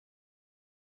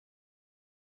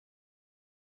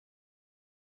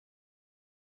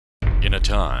In a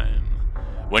time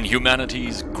when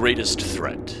humanity's greatest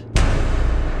threat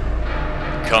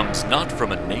comes not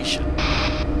from a nation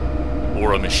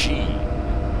or a machine,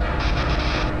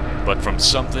 but from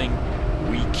something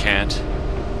we can't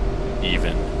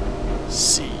even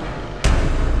see,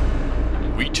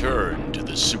 we turn to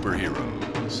the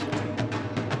superheroes.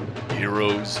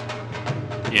 Heroes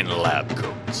in lab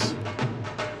coats.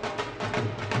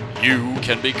 You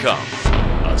can become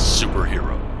a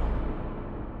superhero.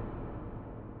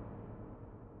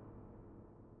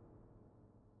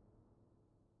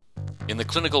 In the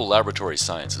Clinical Laboratory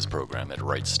Sciences program at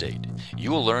Wright State,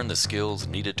 you will learn the skills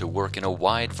needed to work in a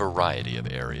wide variety of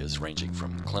areas ranging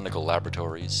from clinical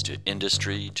laboratories to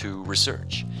industry to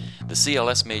research. The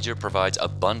CLS major provides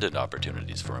abundant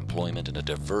opportunities for employment in a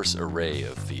diverse array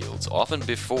of fields, often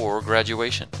before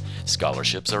graduation.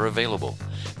 Scholarships are available.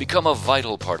 Become a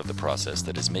vital part of the process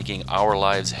that is making our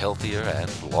lives healthier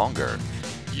and longer.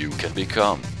 You can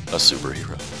become a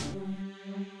superhero.